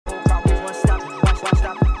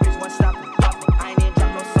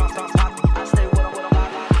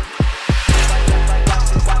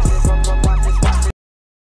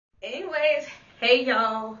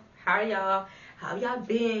How y'all? How y'all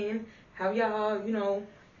been? How y'all,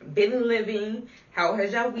 been living? How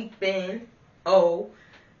has y'all week been? Oh,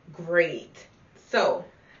 great. So,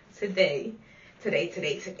 today,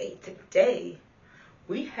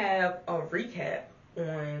 we have a recap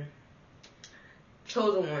on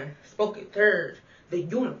Chosen One, Spoken Third, the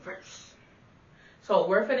universe. So,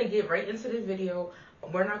 we're going to get right into this video.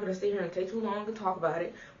 We're not going to sit here and take too long to talk about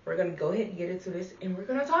it. We're going to go ahead and get into this, and we're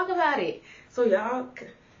going to talk about it. So, y'all,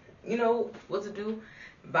 you know what to do.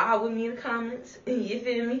 Vibe with me in the comments. You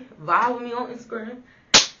feel me? Vibe with me on Instagram.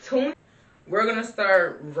 Tune. We're going to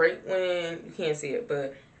start right when, you can't see it,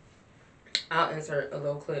 but I'll insert a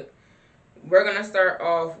little clip. We're going to start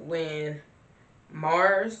off when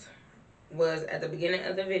Mars was at the beginning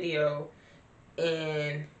of the video,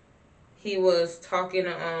 and he was talking,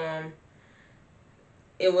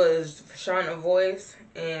 it was Shauna's voice,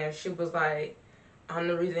 and she was like, I'm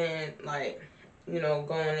the reason, like,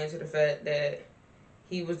 going into the fact that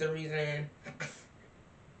he was the reason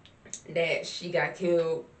that she got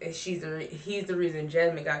killed, and he's the reason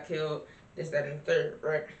Jasmine got killed, this, that, and the third,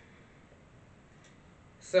 right?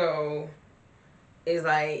 So, it's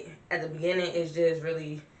like, at the beginning, it's just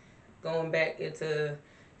really going back into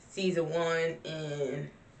season 1 and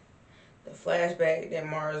the flashback that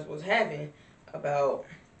Mars was having about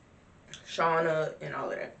Shauna and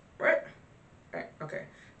all of that, right? Right, okay.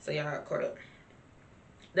 So y'all got caught up.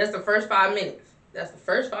 That's the first 5 minutes. That's the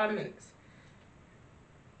first 5 minutes.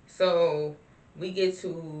 So we get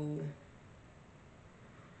to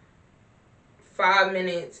 5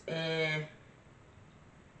 minutes and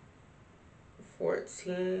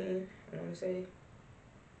 14, I want to say.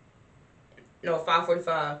 No,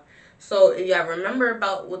 5:45. So yeah, remember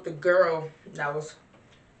about with the girl that was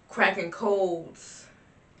cracking codes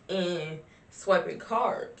and swiping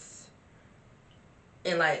cards.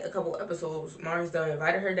 In like a couple episodes, Mars done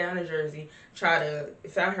invited her down to Jersey, try to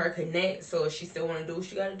find her connect, so if she still want to do what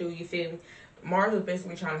she got to do, you feel me? Mars was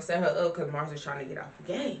basically trying to set her up because Mars was trying to get out the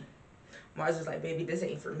game. Mars was like, baby, this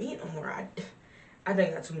ain't for me no more. I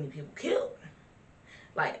done got too many people killed.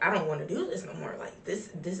 Like, I don't want to do this no more. Like, this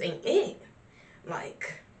ain't it.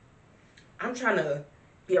 Like, I'm trying to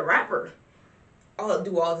be a rapper. I'll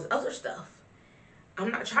do all this other stuff. I'm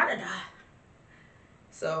not trying to die.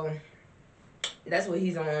 So that's what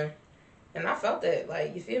he's on. And I felt that.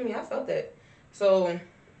 Like, you feel me? I felt that. So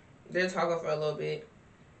they're talking for a little bit.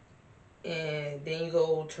 And then you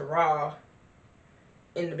go to Raw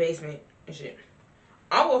in the basement and shit.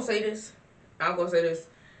 I'm going to say this.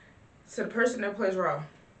 To the person that plays Raw.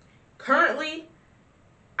 Currently,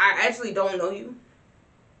 I actually don't know you.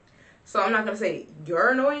 So I'm not going to say you're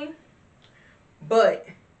annoying. But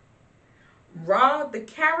Raw, the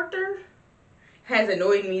character, has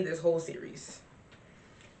annoyed me this whole series.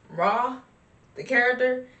 Raw, the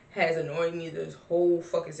character, has annoyed me this whole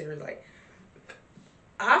fucking series. Like,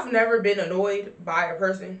 I've never been annoyed by a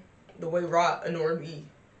person the way Raw annoyed me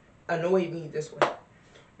this way.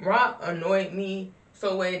 Raw annoyed me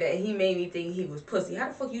so way that he made me think he was pussy. How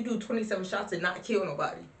the fuck you do 27 shots and not kill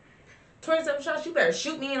nobody? 27 shots, you better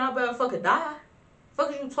shoot me and I better fucking die.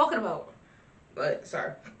 Fuck is you talking about? But,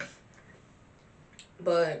 sorry.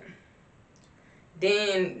 But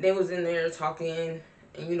then they was in there talking,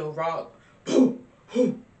 and Raw,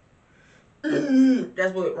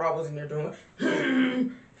 that's what Raw was in there doing.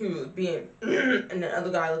 He was being, and the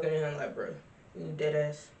other guy looking at him like, bro, you dead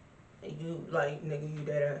ass. And you, like, nigga, you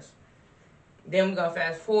dead ass. Then we gonna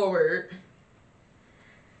fast forward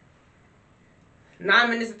 9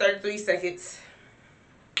 minutes and 33 seconds.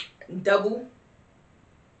 Double.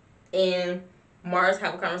 And Mars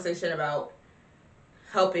have a conversation about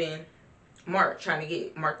helping Mark, trying to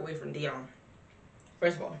get Mark away from Dion.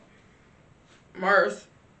 First of all, Mars,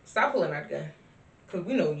 stop pulling out the gun. Because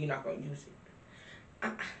we know you're not going to use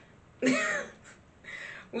it.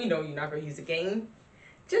 We know you're not going to use the game.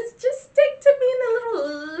 Just stick to being the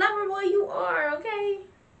little lover boy you are, okay?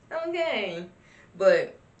 Okay.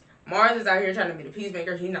 But Mars is out here trying to be the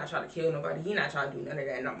peacemaker. He's not trying to kill nobody. He's not trying to do none of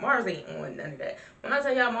that. No, Mars ain't on none of that. When I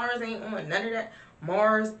tell y'all Mars ain't on none of that,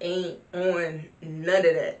 Mars ain't on none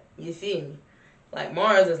of that. You feel me? Like,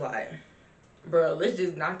 Mars is like, bro, let's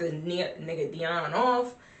just knock this nigga Dion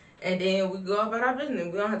off, and then we go about our business.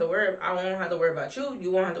 We don't have to worry. I won't have to worry about you.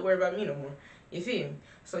 You won't have to worry about me no more. You feel me?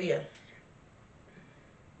 So, yeah.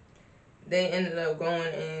 They ended up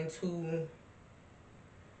going into...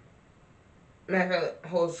 Matter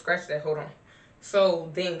of fact, scratch that, hold on.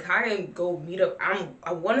 So then Kaya go meet up.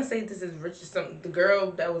 I want to say this is the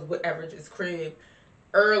girl that was with Everett's crib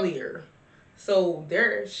earlier. So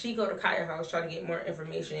there, she go to Kaya's house, try to get more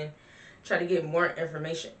information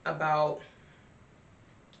about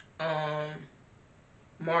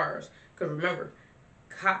Mars. Because remember,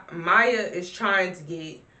 Maya is trying to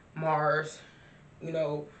get Mars, you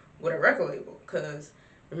know, with a record label. Because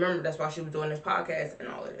remember, that's why she was doing this podcast and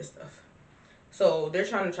all of this stuff. So they're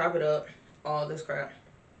trying to chop it up, all this crap.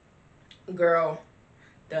 Girl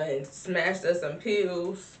done smashed us some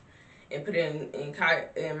pills and put it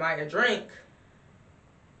in Maya drink.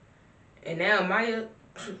 And now Maya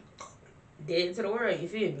dead to the world, you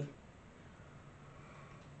feel me?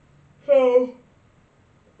 So,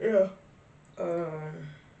 yeah.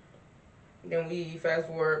 Then we fast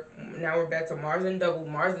forward. Now we're back to Mars and Double.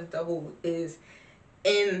 Mars and Double is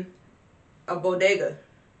in a bodega.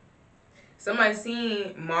 Somebody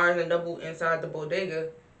seen Mars and Double inside the bodega,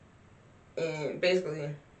 and basically,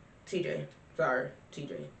 TJ.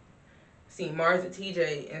 Seen Mars and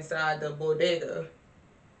TJ inside the bodega,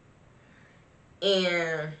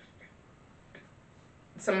 and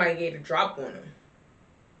somebody gave a drop on them.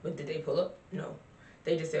 But did they pull up? No.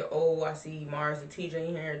 They just said, "Oh, I see Mars and TJ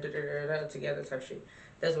in here, da da da da, together," type shit.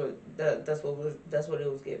 That's what it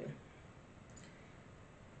was giving.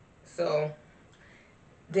 So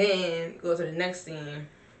then go to the next scene.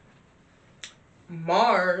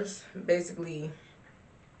 Mars basically.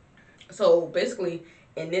 So basically,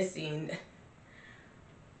 in this scene,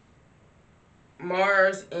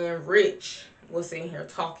 Mars and Rich was sitting here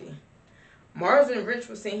talking. Mars and Rich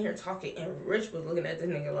was sitting here talking, and Rich was looking at this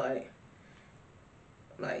nigga like,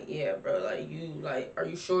 yeah, bro, like, you, like, are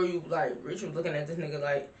you sure you, like, Rich was looking at this nigga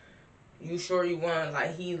like, you sure you want,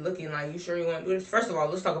 like, he looking like, you sure you want to do this? First of all,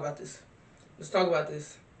 let's talk about this.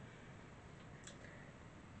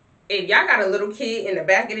 If y'all got a little kid in the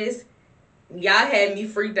back of this, y'all had me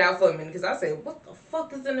freaked out for a minute, because I said, what the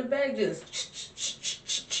fuck is in the bag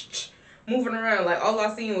just moving around? Like, all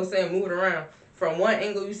I seen was saying moving around. From one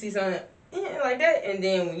angle, you see something like that, and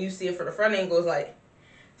then when you see it from the front angle, it's like,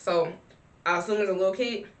 so I assume as a little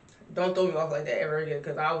kid, don't throw me off like that ever again,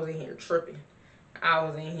 because I was in here tripping.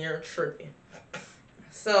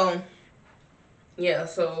 So, yeah,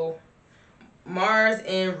 so Mars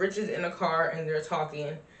and Rich is in a car, and they're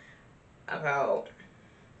talking about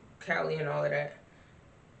Callie and all of that.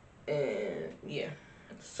 And, yeah.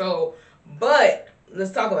 So, but,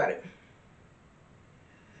 let's talk about it.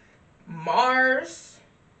 Mars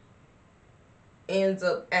ends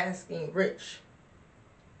up asking Rich,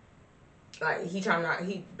 like, he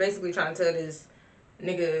basically trying to tell this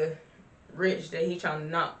nigga Rich that he trying to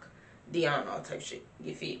knock Dion all type shit.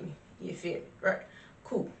 You feel me? Right?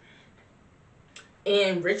 Cool.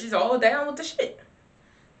 And Rich is all down with the shit.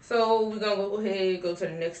 So we're gonna go ahead, go to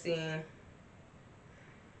the next scene.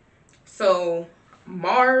 So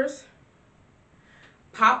Mars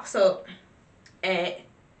pops up at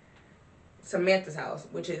Samantha's house,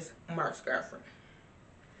 which is Mark's girlfriend.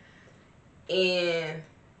 And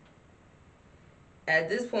at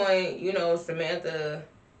this point, you know, Samantha,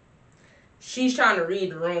 she's trying to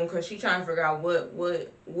read the room because she's trying to figure out what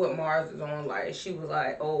Mars is on. Like, she was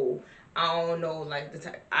like, oh, I don't know, like,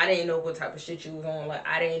 I didn't know what type of shit you was on. Like,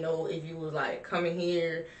 I didn't know if you was, like, coming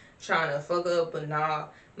here trying to fuck up, but nah.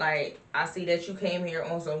 Like, I see that you came here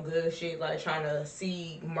on some good shit, like, trying to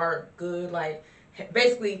see Mark good. Like,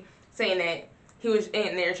 basically saying that he was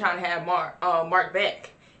in there trying to have Mark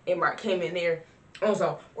back. And Mark came in there on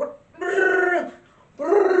some...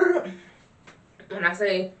 When I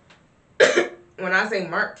say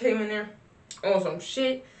Mark came in there on some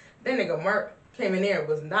shit, that nigga Mark came in there and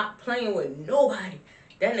was not playing with nobody.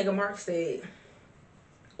 That nigga Mark said,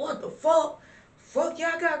 what the fuck? Fuck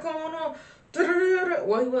y'all got going on?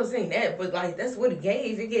 Well, he wasn't saying that, but like, that's what he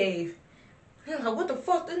gave. He was like, what the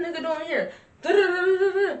fuck this nigga doing here?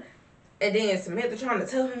 And then Samantha trying to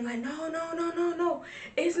tell him, like, no.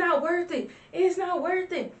 It's not worth it.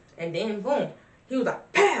 And then, boom. He was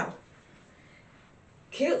like, pow.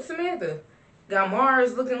 Killed Samantha. Got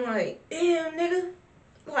Mars looking like, damn, nigga.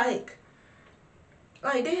 Like,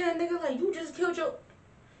 damn, nigga. Like, you just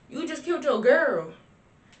killed your girl.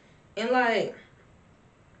 And, like,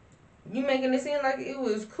 you making it seem like it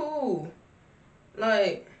was cool.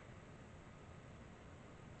 Like,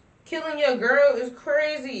 killing your girl is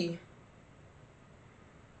crazy.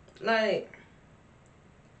 Like,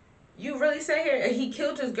 you really say here, and he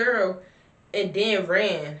killed his girl and then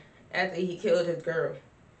ran after he killed his girl.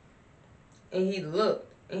 And he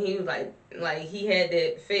looked, and he was like he had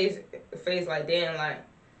that face like, damn, like,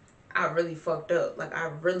 I really fucked up. Like,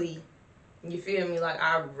 I really, you feel me? Like,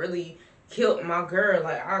 I really killed my girl.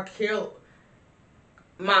 Like, I killed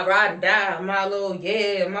my ride or die, my little,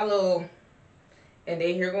 and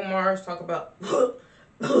then here go Mars talk about,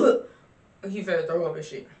 he finna throw up his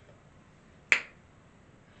shit.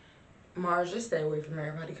 Mars, just stay away from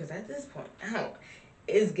everybody, because at this point,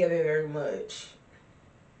 it's giving very much.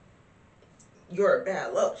 You're a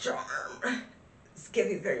bad luck charm. It's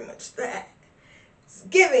giving very much that. It's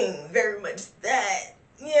giving very much that.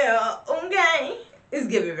 Yeah, okay. It's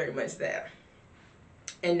giving very much that.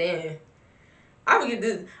 And then I forget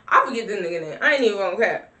this nigga name. I ain't even gonna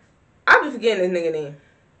crap. I be forgetting this nigga name.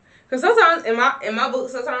 Cause sometimes in my book,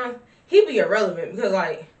 sometimes he be irrelevant because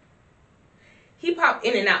like he pop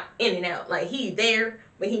in and out. Like he there,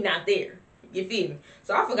 but he not there. You feel me?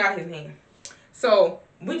 So I forgot his name. So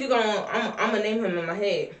we just gonna I'm gonna name him in my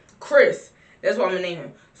head. Chris. That's what I'm gonna name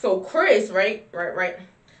him. So Chris, right.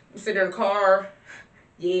 We sit in the car.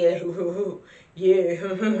 Yeah,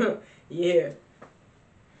 yeah, yeah.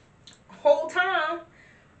 Whole time,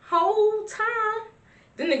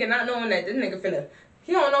 this nigga not knowing that this nigga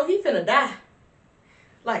he don't know he finna die.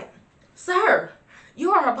 Like, sir,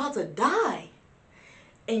 you are about to die.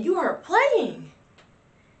 And you are playing.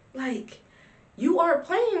 Like, you are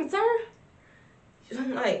playing, sir.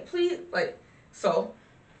 I'm like, please, like, so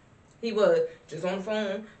he was just on the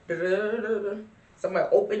phone. Somebody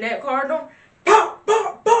opened that car door. Pop,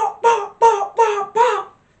 pop, pop, pop, pop, pop,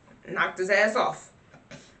 pop. Knocked his ass off.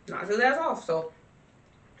 So,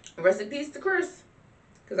 rest in peace to Chris.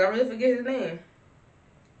 Because I really forget his name.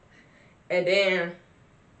 And then,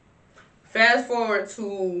 fast forward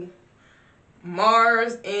to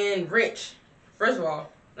Mars and Rich. First of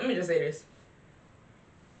all, let me just say this.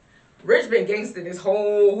 Rich been gangster this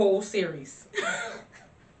whole series.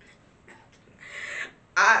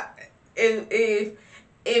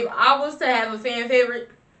 If I was to have a fan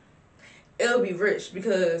favorite, it would be Rich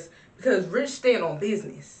because Rich stand on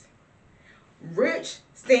business. Rich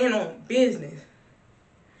stand on business.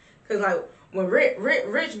 Cause like when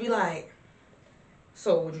Rich be like,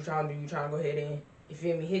 so what you trying to do? You trying to go ahead and, you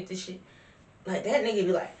feel me, hit this shit? Like that nigga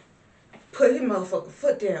be like, put his motherfucking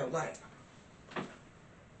foot down. Like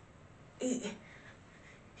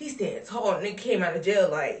he stand tall. Nigga came out of jail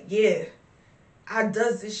like, yeah, I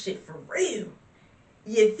does this shit for real.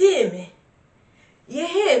 You feel me? You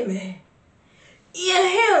hear me? You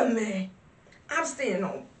hear me? I'm standing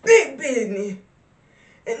on big business.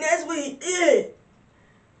 And that's what he did.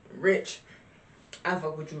 Rich. I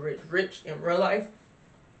fuck with you, Rich. Rich in real life.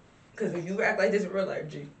 Because if you act like this in real life,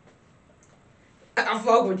 G, I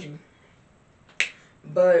fuck with you.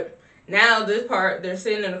 But now this part, they're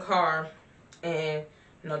sitting in the car and,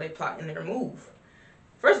 you know, they plotting their move.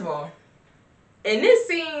 First of all, in this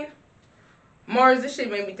scene, Mars, this shit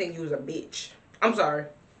made me think you was a bitch. I'm sorry.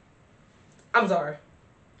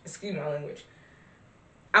 Excuse my language.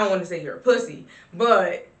 I don't want to say you're a pussy.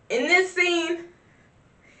 But in this scene,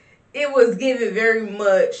 it was given very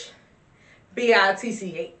much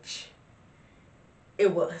bitch.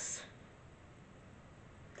 It was.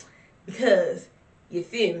 Because, you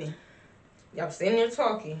feel me? Y'all sitting there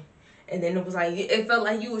talking. And then it was like, it felt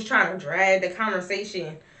like you was trying to drag the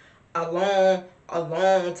conversation a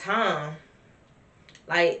long time.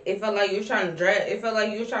 Like, it felt like you was trying to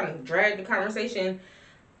drag the conversation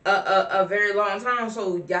a very long time,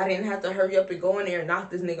 so y'all didn't have to hurry up and go in there and knock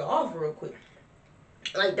this nigga off real quick.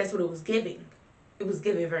 Like, that's what it was giving. It was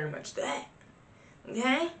giving very much that.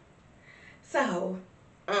 Okay? So,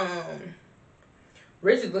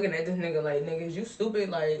 Rich is looking at this nigga like, nigga, is you stupid?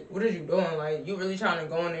 Like, what are you doing? Like, you really trying to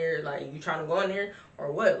go in there? Like, you trying to go in there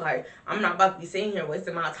or what? Like, I'm not about to be sitting here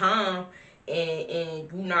wasting my time and you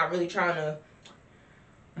not really trying to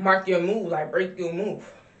mark your move, like, break your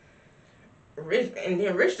move. Rich, and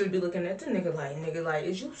then Rich just be looking at the nigga, like,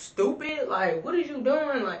 is you stupid? Like, what is you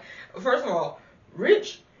doing? Like, first of all,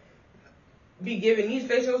 Rich be giving these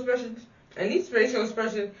facial expressions, and these facial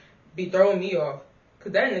expressions be throwing me off.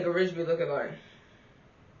 Because that nigga Rich be looking like,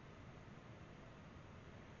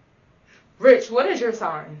 Rich, what is your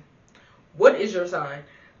sign? What is your sign?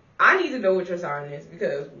 I need to know what your sign is,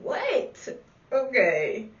 because what?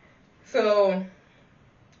 Okay. So,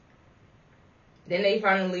 then they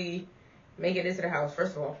finally make it into the house.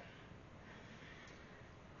 First of all,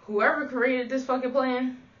 whoever created this fucking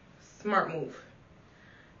plan, smart move.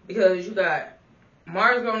 Because you got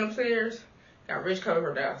Mars going upstairs, got Rich coming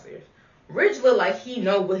from downstairs. Rich look like he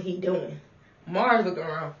know what he doing. Mars looking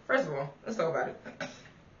around. First of all, let's talk about it.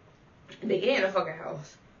 They get in the fucking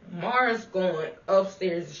house. Mars going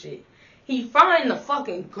upstairs and shit. He find the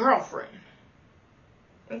fucking girlfriend.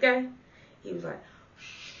 Okay? He was like,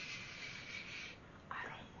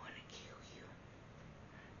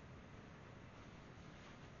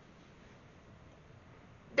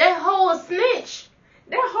 that hoe a snitch.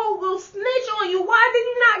 That hoe will snitch on you. Why did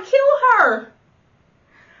you not kill her?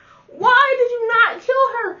 Why did you not kill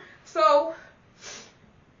her? So,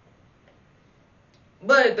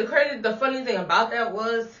 But the funny thing about that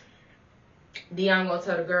was, Dion gonna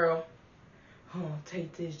tell the girl, "Oh,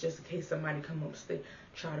 take this just in case somebody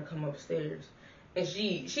try to come upstairs." And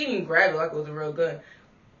she didn't grab it like it was a real gun.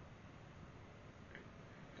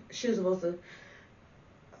 She was supposed to,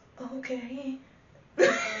 okay.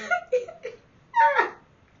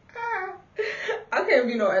 I can't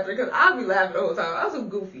be no actor because I'll be laughing the whole time. I'm too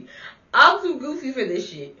goofy. I'm too goofy for this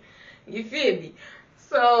shit. You feel me?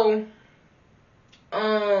 So,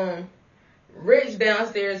 Rich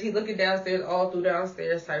downstairs, he looking downstairs, all through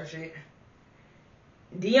downstairs type shit.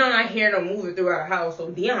 Dion, I hear them moving through our house,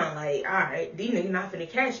 so Dion like, alright, these niggas not finna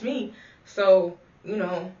catch me. So, you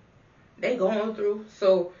know, they going through.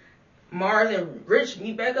 So, Mars and Rich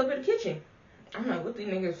meet back up in the kitchen. I'm like, what these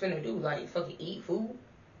niggas finna do? Like, fucking eat food?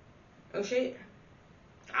 And shit?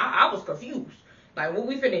 I was confused. Like, what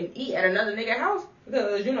we finna eat at another nigga house?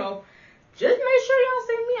 Because, you know, just make sure y'all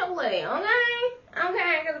see me up late, okay?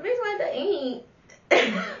 Because a bitch like to eat.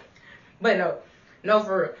 But no,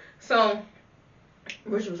 for real. So,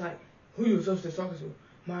 Rich was like, who you supposed to talking to?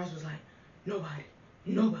 Mars was like, nobody.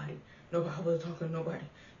 I wasn't talking to nobody.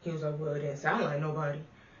 He was like, well, it didn't sound like nobody.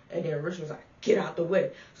 And then Rich was like, get out the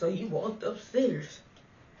way. So he walked upstairs.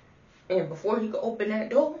 And before he could open that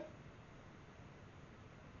door,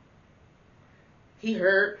 he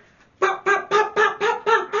heard pop, pop, pop, pop, pop,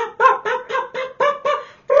 pop, pop, pop, pop, pop, pop, pop,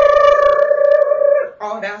 pop,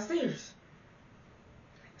 all downstairs.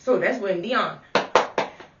 So that's when Dion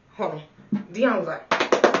was like,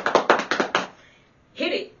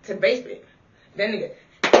 hit it to the basement. That nigga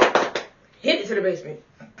hit it to the basement.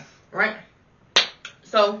 Right?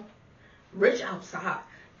 So, Rich outside.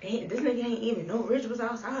 This nigga ain't even know Rich was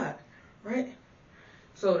outside. Right?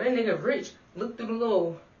 So that nigga Rich looked through the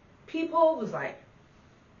little peephole, was like,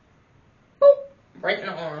 boop, right in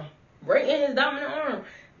the arm. Right in his dominant arm.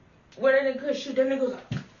 Where that nigga could shoot, that nigga was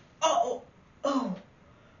like, oh.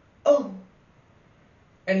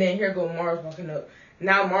 And then here go Mars walking up.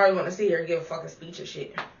 Now Mars want to see her give a fucking speech and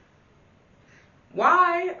shit.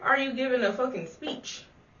 Why are you giving a fucking speech,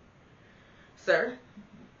 sir?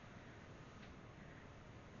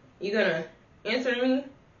 You gonna answer me?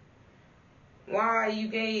 Why you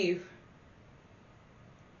gave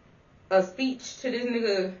a speech to this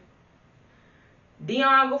nigga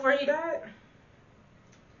Dion before he died?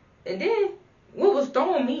 And then what was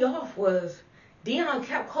throwing me off was Dion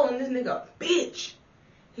kept calling this nigga a bitch.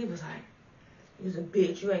 He was like, "You's a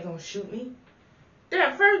bitch. You ain't gonna shoot me."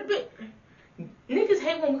 That first bit, niggas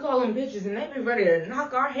hate when we call them bitches and they be ready to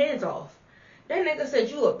knock our heads off. That nigga said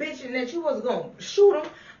you a bitch and that you wasn't gonna shoot him.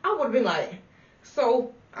 I would have been like,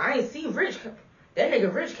 so I ain't see Rich. That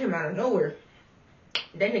nigga Rich came out of nowhere.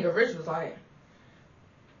 That nigga Rich was like,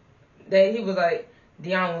 Dion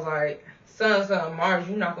was like, son, Mars,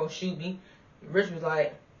 you not gonna shoot me. Rich was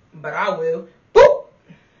like, but I will. Boop!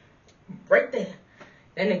 Right there.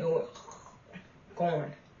 That nigga went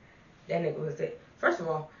gone. That nigga was it. First of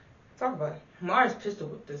all, talk about it. Mars pistol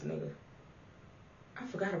whipped this nigga. I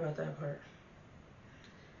forgot about that part.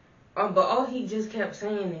 But all he just kept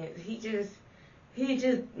saying is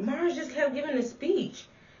Mars just kept giving a speech.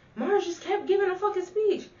 Mars just kept giving a fucking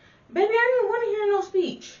speech. Baby, I didn't want to hear no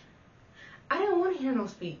speech. I didn't want to hear no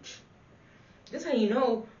speech. This how you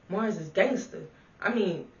know Mars is gangster. I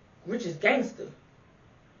mean, Rich is gangster.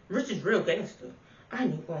 Rich is real gangster. I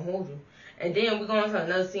ain't even gonna hold you. And then we go into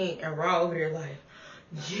another scene and Raw over there like,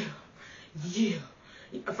 yeah.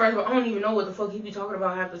 First of all, I don't even know what the fuck he be talking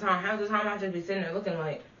about half the time. Half the time I just be sitting there looking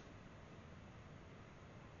like,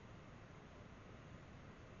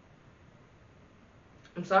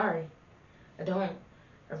 I'm sorry. I don't.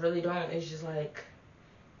 I really don't. It's just like,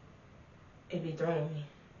 it be throwing me.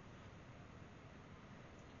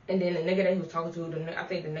 And then the nigga that he was talking to, I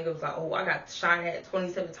think the nigga was like, oh, I got shot at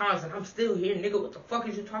 27 times and I'm still here, nigga. What the fuck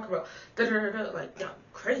is you talking about? Da-da-da-da. Like, dumb,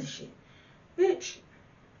 crazy shit. Bitch,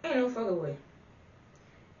 ain't no fucking way.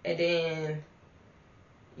 And then,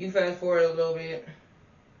 you fast forward a little bit.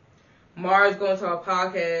 Mars going to a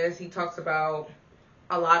podcast. He talks about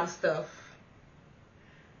a lot of stuff.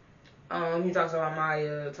 He talks about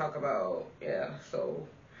Maya, so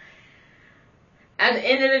at the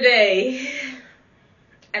end of the day,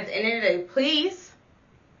 please,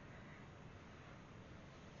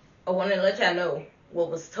 I want to let y'all know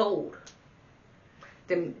what was told.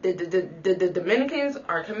 The Dominicans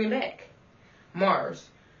are coming back. Mars,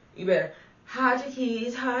 you better hide your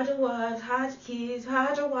kids, hide your wives, hide your kids,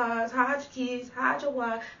 hide your wives, hide your kids, hide your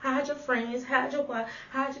wives, hide your friends, hide your wives,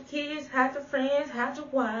 hide your kids, hide your friends, hide your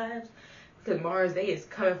wives. Because Mars, they is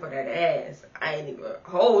coming for that ass. I ain't even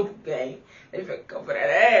hold you, gang. They finna come for that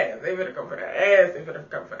ass. They finna come for that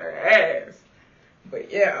ass.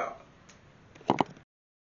 But yeah.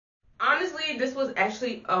 Honestly, this was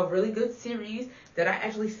actually a really good series that I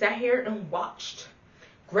actually sat here and watched.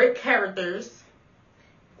 Great characters,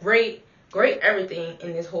 great everything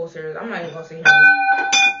in this whole series. I'm not even gonna sit here.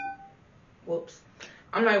 Whoops.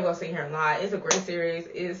 I'm not even gonna sit here and lie. It's a great series.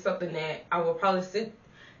 It's something that I will probably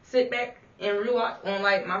sit back and rewatch on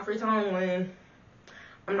like my free time when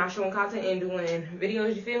I'm not showing content and doing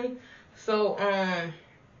videos. You feel me? So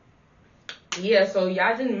yeah, so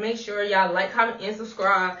y'all just make sure y'all like, comment, and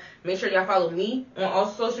subscribe. Make sure y'all follow me on all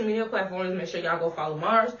social media platforms. Make sure y'all go follow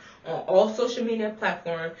Mars on all social media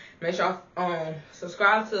platforms. Make sure y'all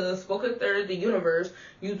subscribe to Spoken Third the Universe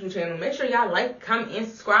YouTube channel. Make sure y'all like, comment, and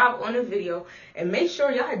subscribe on the video. And make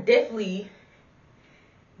sure y'all definitely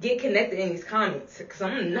get connected in these comments, because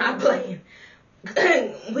I'm not playing.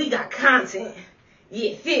 We got content.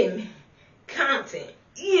 Yeah, feel me? Content.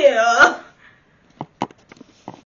 Yeah.